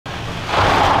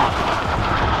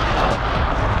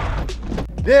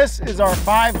This is our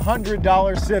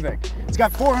 $500 Civic. It's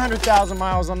got 400,000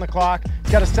 miles on the clock. It's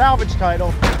got a salvage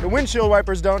title. The windshield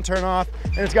wipers don't turn off,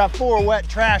 and it's got 4 wet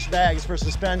trash bags for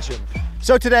suspension.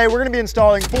 So today we're gonna be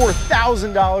installing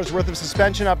 $4,000 worth of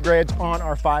suspension upgrades on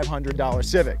our $500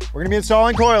 Civic. We're gonna be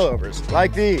installing coilovers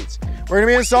like these. We're gonna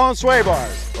be installing sway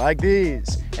bars like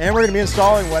these. And we're gonna be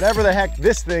installing whatever the heck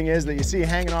this thing is that you see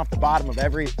hanging off the bottom of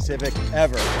every Civic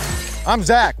ever. I'm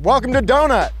Zach, welcome to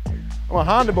Donut. I'm a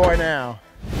Honda boy now.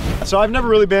 So I've never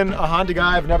really been a Honda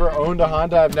guy. I've never owned a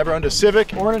Honda. I've never owned a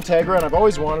Civic or an Integra, and I've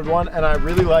always wanted one. And I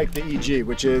really like the EG,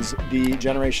 which is the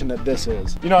generation that this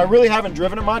is. You know, I really haven't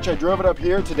driven it much. I drove it up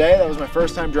here today. That was my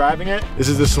first time driving it. This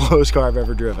is the slowest car I've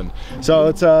ever driven. So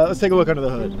let's take a look under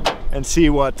the hood and see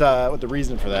what the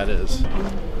reason for that is.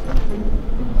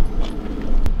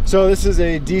 So this is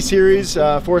a D-Series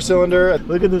 4-cylinder.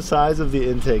 Look at the size of the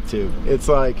intake tube. It's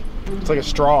like a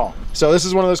straw. So this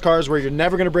is one of those cars where you're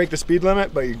never gonna break the speed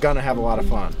limit, but you're gonna have a lot of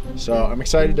fun. So I'm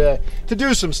excited to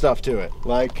do some stuff to it,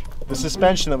 like the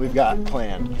suspension that we've got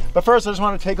planned. But first, I just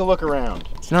wanna take a look around.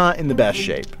 It's not in the best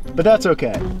shape, but that's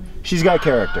okay. She's got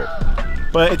character.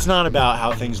 But it's not about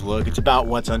how things look, it's about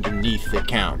what's underneath that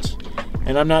counts.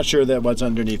 And I'm not sure that what's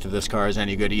underneath of this car is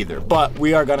any good either, but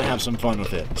we are gonna have some fun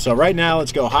with it. So right now,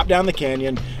 let's go hop down the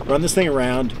canyon, run this thing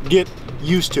around, get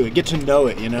used to it, get to know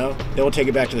it, you know? Then we'll take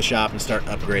it back to the shop and start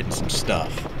upgrading some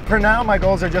stuff. For now, my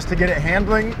goals are just to get it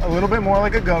handling a little bit more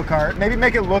like a go-kart, maybe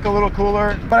make it look a little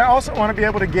cooler, but I also want to be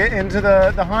able to get into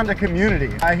the Honda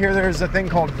community. I hear there's a thing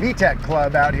called VTEC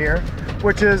Club out here,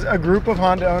 which is a group of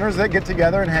Honda owners that get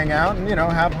together and hang out and, you know,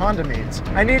 have Honda meets.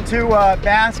 I need to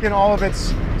bask in all of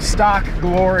its stock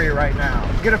glory right now,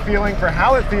 get a feeling for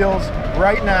how it feels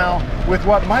right now with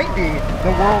what might be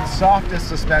the world's softest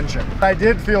suspension. I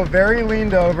did feel very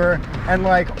leaned over and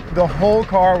like the whole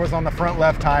car was on the front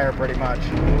left tire pretty much.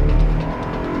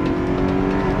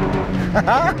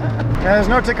 There's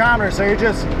no tachometer, so you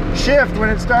just shift when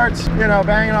it starts, you know,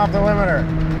 banging off the limiter.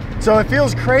 So it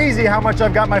feels crazy how much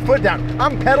I've got my foot down.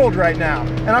 I'm pedaled right now,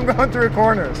 and I'm going through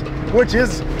corners, which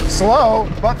is slow,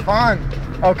 but fun.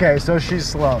 Okay, so she's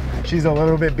slow. She's a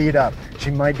little bit beat up. She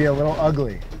might be a little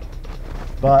ugly,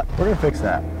 but we're gonna fix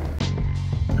that.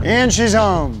 And she's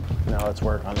home. Now let's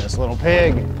work on this little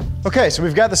pig. Okay, so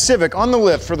we've got the Civic on the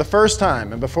lift for the first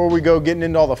time, and before we go getting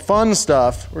into all the fun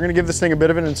stuff, we're gonna give this thing a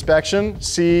bit of an inspection,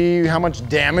 see how much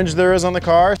damage there is on the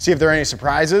car, see if there are any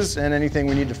surprises and anything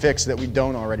we need to fix that we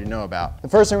don't already know about. The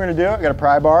first thing we're gonna do, I got a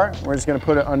pry bar. We're just gonna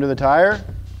put it under the tire,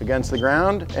 against the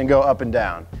ground, and go up and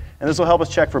down. And this will help us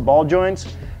check for ball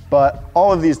joints, but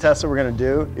all of these tests that we're gonna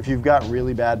do, if you've got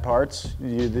really bad parts,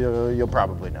 you'll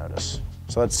probably notice.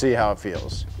 So let's see how it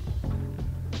feels.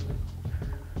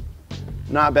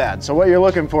 Not bad. So what you're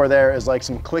looking for there is like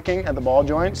some clicking at the ball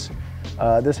joints.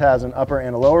 This has an upper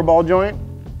and a lower ball joint,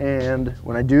 and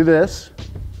when I do this,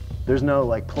 there's no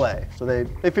like play. So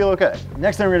they feel okay.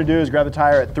 Next thing we're gonna do is grab the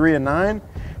tire at 3 and 9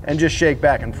 and just shake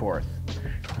back and forth.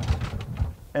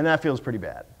 And that feels pretty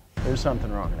bad. There's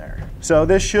something wrong there. So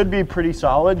this should be pretty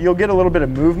solid. You'll get a little bit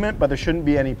of movement, but there shouldn't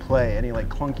be any play, any like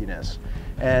clunkiness.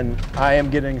 And I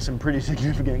am getting some pretty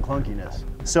significant clunkiness.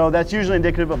 So that's usually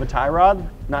indicative of a tie rod.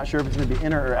 Not sure if it's gonna be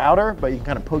inner or outer, but you can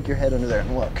kind of poke your head under there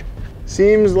and look.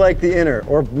 Seems like the inner,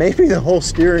 or maybe the whole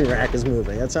steering rack is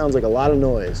moving. That sounds like a lot of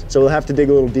noise. So we'll have to dig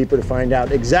a little deeper to find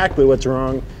out exactly what's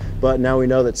wrong, but now we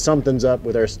know that something's up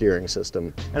with our steering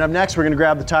system. And up next, we're gonna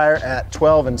grab the tire at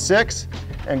 12 and 6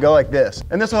 and go like this.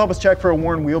 And this will help us check for a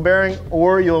worn wheel bearing,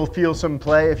 or you'll feel some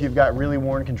play if you've got really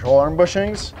worn control arm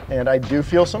bushings. And I do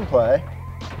feel some play.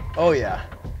 Oh yeah.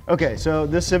 Okay, so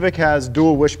this Civic has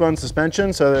dual wishbone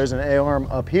suspension, so there's an A-arm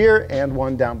up here and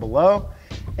one down below.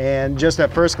 And just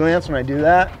at first glance, when I do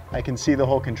that, I can see the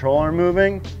whole control arm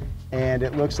moving, and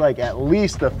it looks like at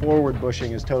least the forward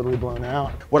bushing is totally blown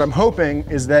out. What I'm hoping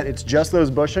is that it's just those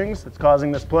bushings that's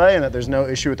causing this play, and that there's no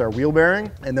issue with our wheel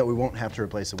bearing, and that we won't have to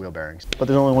replace the wheel bearings. But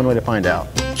there's only one way to find out.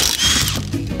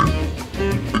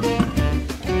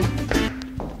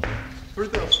 Where's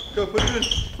those? Go, put it in.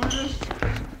 Put it in.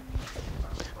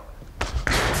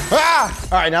 Ah!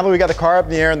 All right, now that we got the car up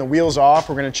in the air and the wheels off,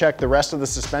 we're gonna check the rest of the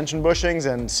suspension bushings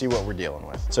and see what we're dealing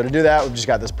with. So to do that, we've just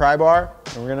got this pry bar,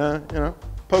 and we're gonna, you know,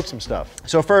 poke some stuff.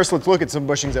 So first, let's look at some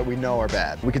bushings that we know are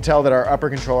bad. We can tell that our upper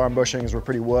control arm bushings were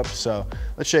pretty whooped, so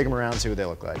let's shake them around and see what they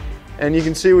look like. And you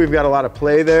can see we've got a lot of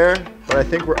play there, but I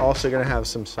think we're also gonna have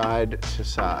some side to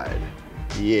side.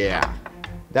 Yeah,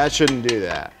 that shouldn't do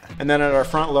that. And then at our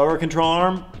front lower control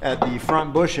arm, at the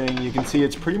front bushing, you can see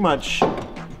it's pretty much,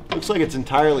 looks like it's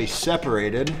entirely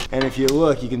separated. And if you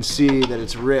look, you can see that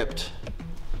it's ripped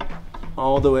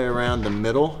all the way around the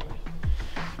middle.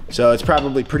 So it's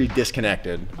probably pretty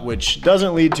disconnected, which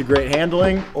doesn't lead to great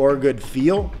handling or good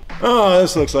feel. Oh,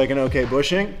 this looks like an okay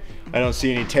bushing. I don't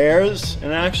see any tears, and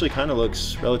it actually kind of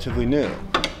looks relatively new.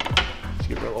 Let's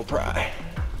give it a little pry.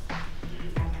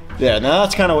 Yeah, now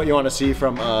that's kind of what you want to see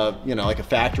from, you know, like a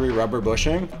factory rubber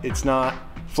bushing. It's not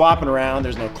flopping around,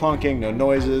 there's no clunking, no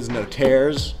noises, no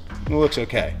tears. It looks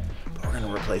okay, but we're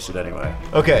gonna replace it anyway.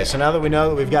 Okay, so now that we know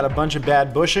that we've got a bunch of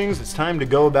bad bushings, it's time to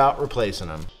go about replacing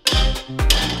them.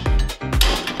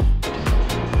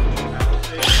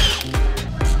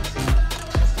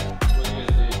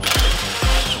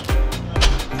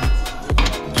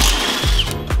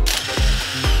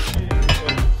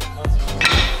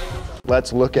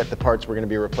 Let's look at the parts we're gonna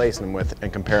be replacing them with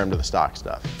and compare them to the stock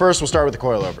stuff. First, we'll start with the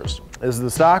coilovers. This is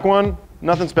the stock one.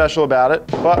 Nothing special about it,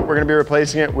 but we're gonna be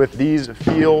replacing it with these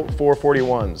Feel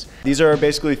 441s. These are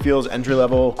basically Feel's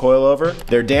entry-level coilover.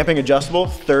 They're damping adjustable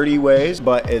 30 ways,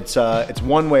 but it's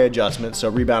one-way adjustment, so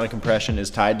rebound and compression is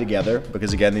tied together,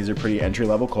 because again, these are pretty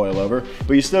entry-level coilover,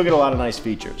 but you still get a lot of nice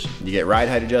features. You get ride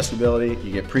height adjustability,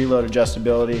 you get preload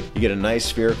adjustability, you get a nice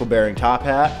spherical bearing top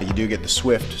hat, you do get the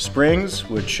Swift springs,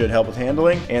 which should help with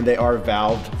handling, and they are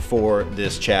valved for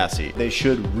this chassis. They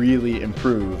should really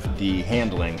improve the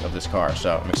handling of this car.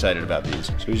 So I'm excited about these.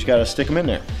 So we just gotta stick them in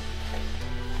there.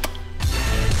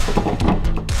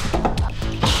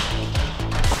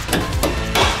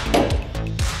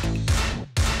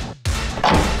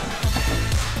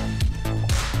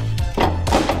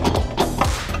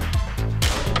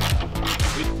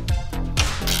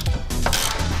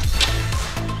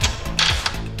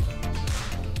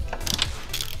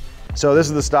 So this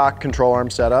is the stock control arm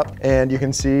setup, and you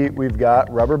can see we've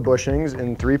got rubber bushings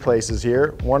in 3 places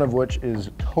here, one of which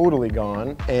is totally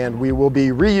gone, and we will be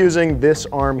reusing this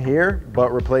arm here,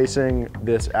 but replacing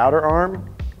this outer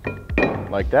arm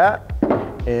like that,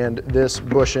 and this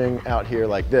bushing out here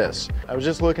like this. I was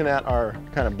just looking at our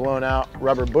kind of blown out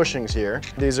rubber bushings here.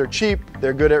 These are cheap,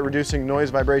 they're good at reducing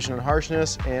noise, vibration, and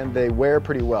harshness, and they wear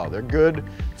pretty well. They're good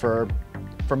for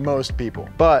most people,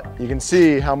 but you can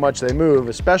see how much they move,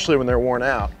 especially when they're worn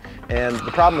out. And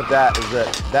the problem with that is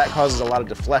that causes a lot of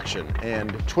deflection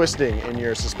and twisting in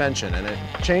your suspension, and it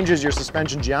changes your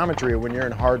suspension geometry when you're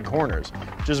in hard corners,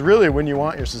 which is really when you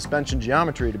want your suspension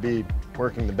geometry to be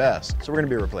working the best. So we're gonna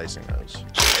be replacing those.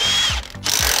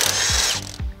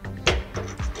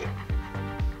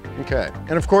 Okay,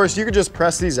 and of course you could just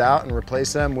press these out and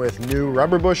replace them with new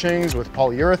rubber bushings, with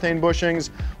polyurethane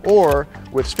bushings, or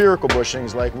with spherical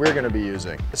bushings like we're gonna be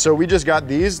using. So we just got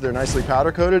these, they're nicely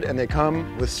powder coated, and they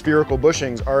come with spherical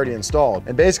bushings already installed.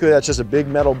 And basically that's just a big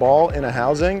metal ball in a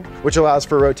housing, which allows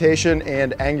for rotation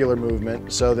and angular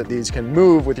movement so that these can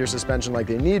move with your suspension like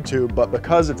they need to, but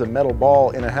because it's a metal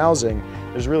ball in a housing,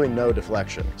 there's really no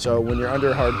deflection. So when you're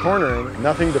under hard cornering,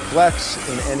 nothing deflects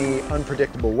in any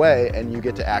unpredictable way, and you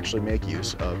get to actually make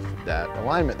use of that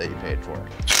alignment that you paid for.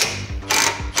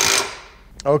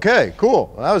 Okay,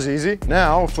 cool, well, that was easy.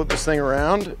 Now we'll flip this thing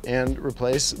around and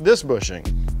replace this bushing.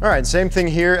 All right, same thing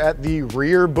here at the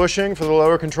rear bushing for the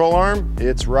lower control arm.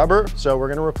 It's rubber, so we're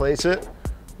gonna replace it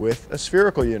with a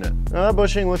spherical unit. Now that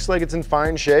bushing looks like it's in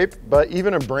fine shape, but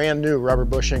even a brand new rubber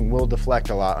bushing will deflect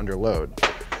a lot under load.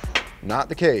 Not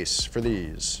the case for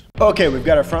these. Okay, we've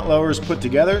got our front lowers put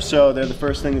together, so they're the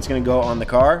first thing that's gonna go on the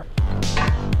car.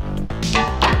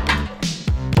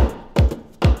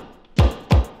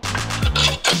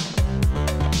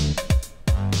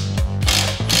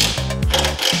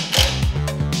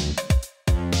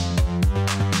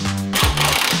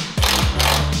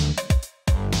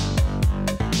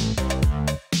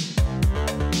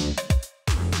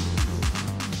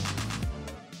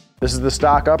 This is the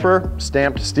stock upper,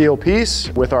 stamped steel piece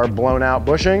with our blown out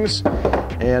bushings.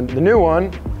 And the new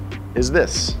one is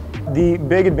this. The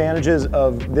big advantages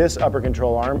of this upper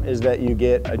control arm is that you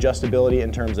get adjustability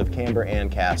in terms of camber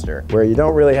and caster. Where you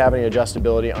don't really have any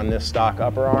adjustability on this stock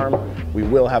upper arm, we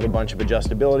will have a bunch of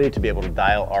adjustability to be able to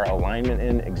dial our alignment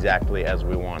in exactly as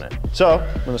we want it. So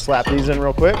I'm gonna slap these in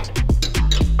real quick.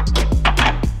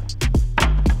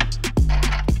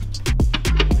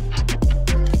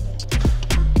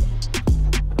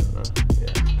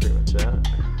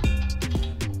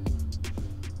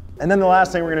 And then the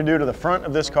last thing we're gonna do to the front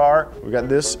of this car, we've got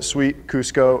this sweet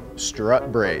Cusco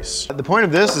strut brace. The point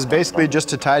of this is basically just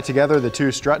to tie together the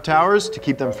 2 strut towers to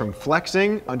keep them from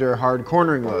flexing under hard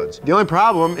cornering loads. The only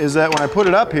problem is that when I put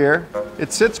it up here,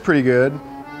 it sits pretty good,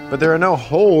 but there are no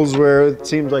holes where it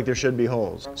seems like there should be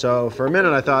holes. So for a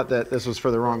minute I thought that this was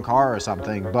for the wrong car or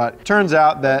something, but it turns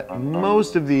out that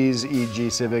most of these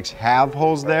EG Civics have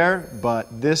holes there, but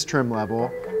this trim level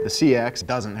The CX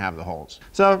doesn't have the holes.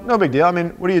 So no big deal. I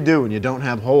mean, what do you do when you don't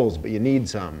have holes, but you need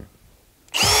some?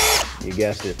 You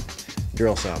guessed it,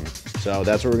 drill some. So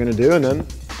that's what we're gonna do, and then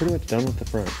pretty much done with the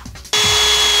front.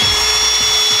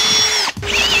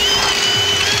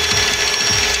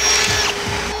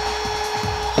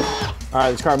 All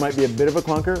right, this car might be a bit of a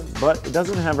clunker, but it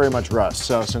doesn't have very much rust.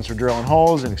 So since we're drilling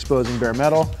holes and exposing bare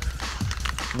metal,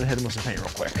 I'm gonna hit them with some paint real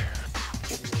quick.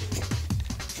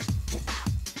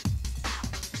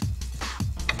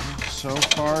 So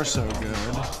far, so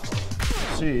good.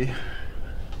 Let's see,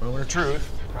 moment of truth.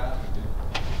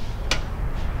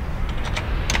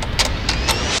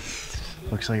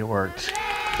 Looks like it worked.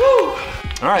 Woo!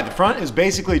 All right, the front is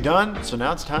basically done, so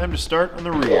now it's time to start on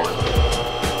the rear.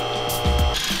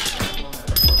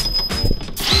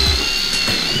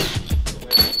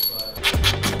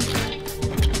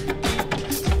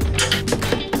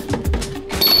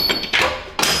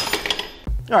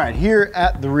 All right, here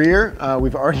at the rear,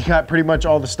 we've already got pretty much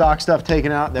all the stock stuff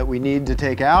taken out that we need to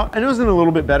take out. And it was in a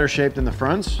little bit better shape than the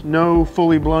fronts. No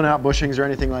fully blown out bushings or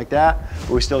anything like that,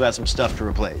 but we still got some stuff to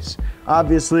replace.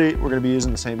 Obviously, we're gonna be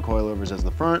using the same coilovers as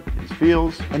the front, these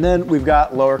feels. And then we've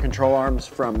got lower control arms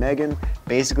from Megan,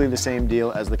 basically the same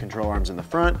deal as the control arms in the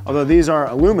front. Although these are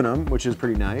aluminum, which is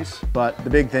pretty nice, but the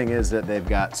big thing is that they've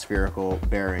got spherical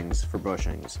bearings for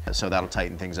bushings, so that'll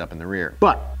tighten things up in the rear.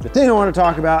 But the thing I wanna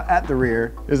talk about at the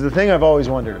rear is the thing I've always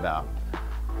wondered about.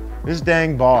 This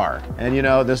dang bar. And you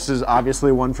know, this is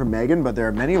obviously one from Megan, but there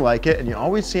are many like it, and you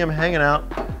always see them hanging out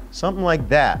something like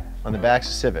that on the backs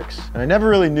of Civics. And I never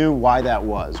really knew why that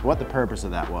was, what the purpose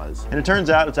of that was. And it turns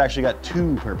out it's actually got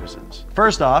two purposes.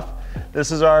 First off,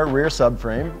 this is our rear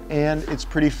subframe, and it's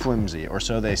pretty flimsy, or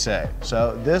so they say.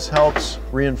 So this helps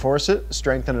reinforce it,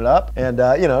 strengthen it up, and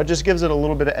you know, it just gives it a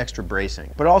little bit of extra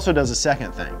bracing. But it also does a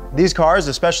second thing. These cars,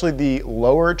 especially the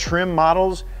lower trim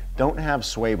models, don't have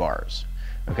sway bars,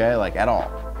 okay, like at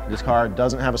all. This car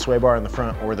doesn't have a sway bar in the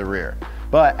front or the rear.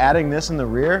 But adding this in the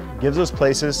rear gives us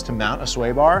places to mount a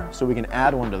sway bar so we can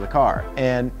add one to the car.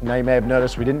 And now you may have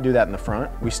noticed we didn't do that in the front.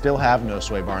 We still have no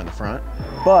sway bar in the front,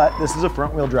 but this is a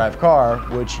front wheel drive car,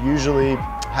 which usually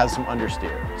has some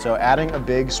understeer. So adding a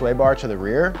big sway bar to the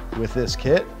rear with this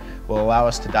kit will allow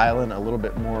us to dial in a little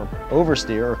bit more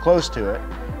oversteer or close to it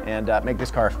and make this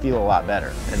car feel a lot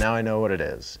better. And now I know what it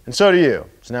is. And so do you.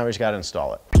 So now we just gotta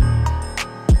install it.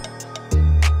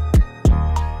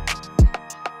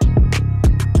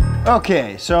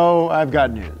 Okay, so I've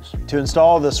got news. To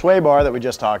install the sway bar that we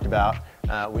just talked about,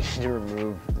 we need to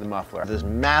remove the muffler. This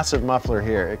massive muffler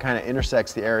here, it kind of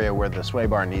intersects the area where the sway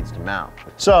bar needs to mount.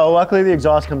 So luckily the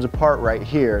exhaust comes apart right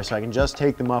here, so I can just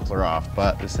take the muffler off,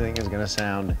 but this thing is gonna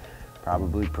sound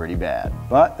probably pretty bad.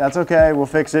 But that's okay, we'll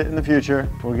fix it in the future.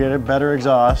 We'll get a better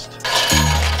exhaust.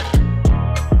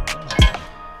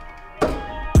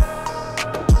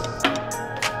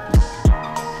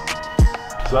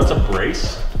 So that's a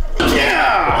brace?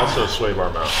 Yeah! Also a sway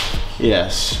bar mount.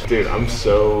 Yes. Dude, I'm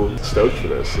so stoked for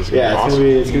this. This is gonna be awesome.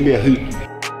 It's gonna be a hoot.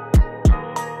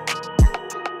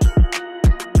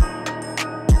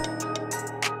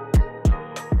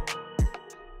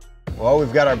 Well,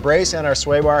 we've got our brace and our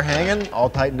sway bar hanging, all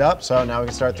tightened up, so now we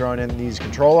can start throwing in these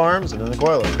control arms and then the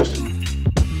coilovers.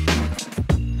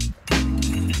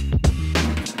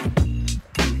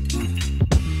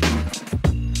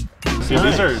 See,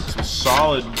 nice. These are some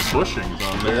solid bushings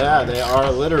on there. Yeah, they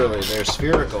are literally. They're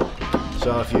spherical.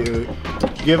 So if you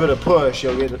give it a push,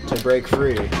 you'll get it to break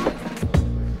free.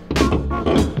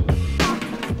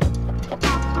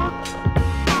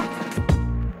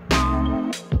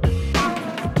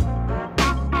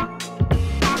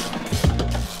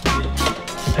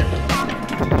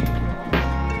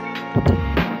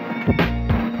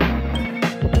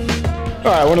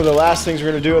 All right, one of the last things we're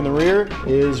gonna do in the rear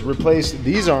is replace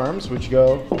these arms, which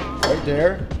go right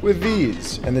there, with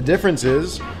these. And the difference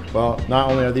is, well, not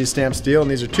only are these stamped steel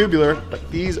and these are tubular, but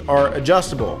these are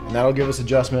adjustable. And that'll give us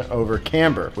adjustment over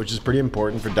camber, which is pretty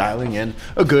important for dialing in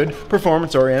a good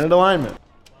performance-oriented alignment.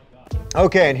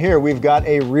 Okay, and here we've got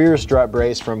a rear strut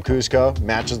brace from Cusco,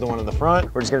 matches the one in the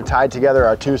front. We're just gonna tie together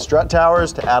our two strut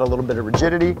towers to add a little bit of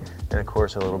rigidity and of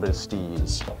course a little bit of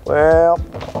steeze. Well,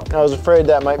 I was afraid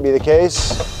that might be the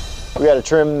case. We gotta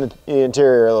trim the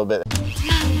interior a little bit.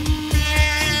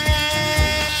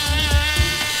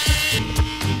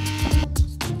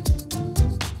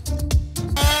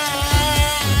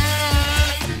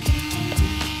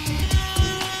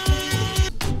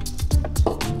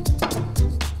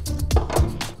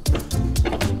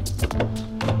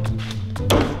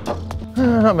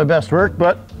 Not my best work,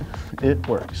 but it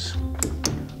works.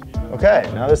 Okay,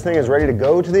 now this thing is ready to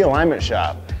go to the alignment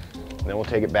shop. And then we'll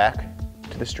take it back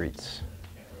to the streets.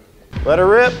 Let her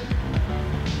rip.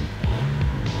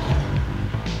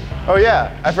 Oh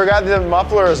yeah, I forgot the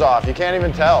muffler is off. You can't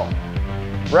even tell.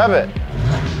 Rev it.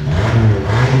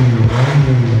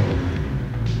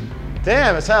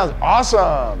 Damn, it sounds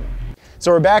awesome.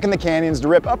 So we're back in the canyons to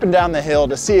rip up and down the hill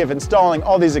to see if installing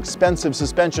all these expensive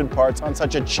suspension parts on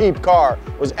such a cheap car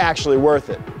was actually worth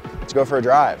it. Let's go for a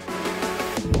drive.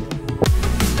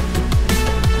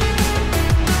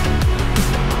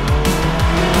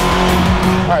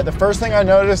 All right, the first thing I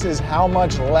noticed is how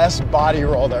much less body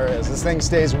roll there is. This thing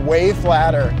stays way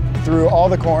flatter through all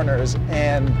the corners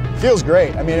and feels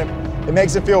great. I mean, it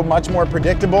makes it feel much more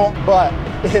predictable, but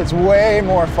it's way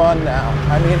more fun now.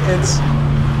 I mean,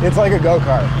 it's like a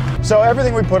go-kart. So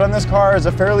everything we put on this car is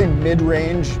a fairly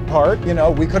mid-range part. You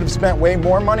know, we could have spent way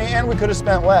more money and we could have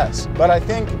spent less. But I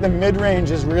think the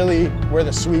mid-range is really where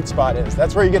the sweet spot is.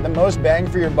 That's where you get the most bang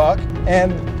for your buck.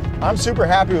 And I'm super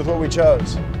happy with what we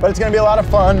chose. But it's gonna be a lot of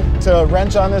fun to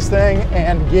wrench on this thing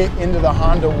and get into the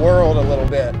Honda world a little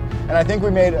bit. And I think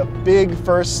we made a big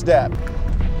first step.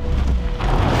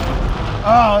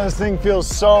 Oh, this thing feels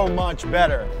so much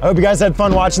better. I hope you guys had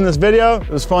fun watching this video. It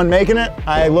was fun making it.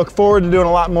 I look forward to doing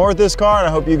a lot more with this car, and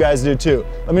I hope you guys do too.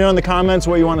 Let me know in the comments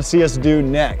what you want to see us do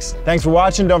next. Thanks for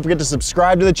watching. Don't forget to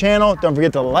subscribe to the channel. Don't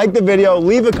forget to like the video,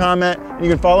 leave a comment, and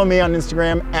you can follow me on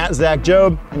Instagram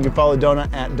 @ZachJob, and you can follow Donut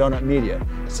 @DonutMedia.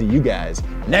 See you guys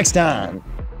next time.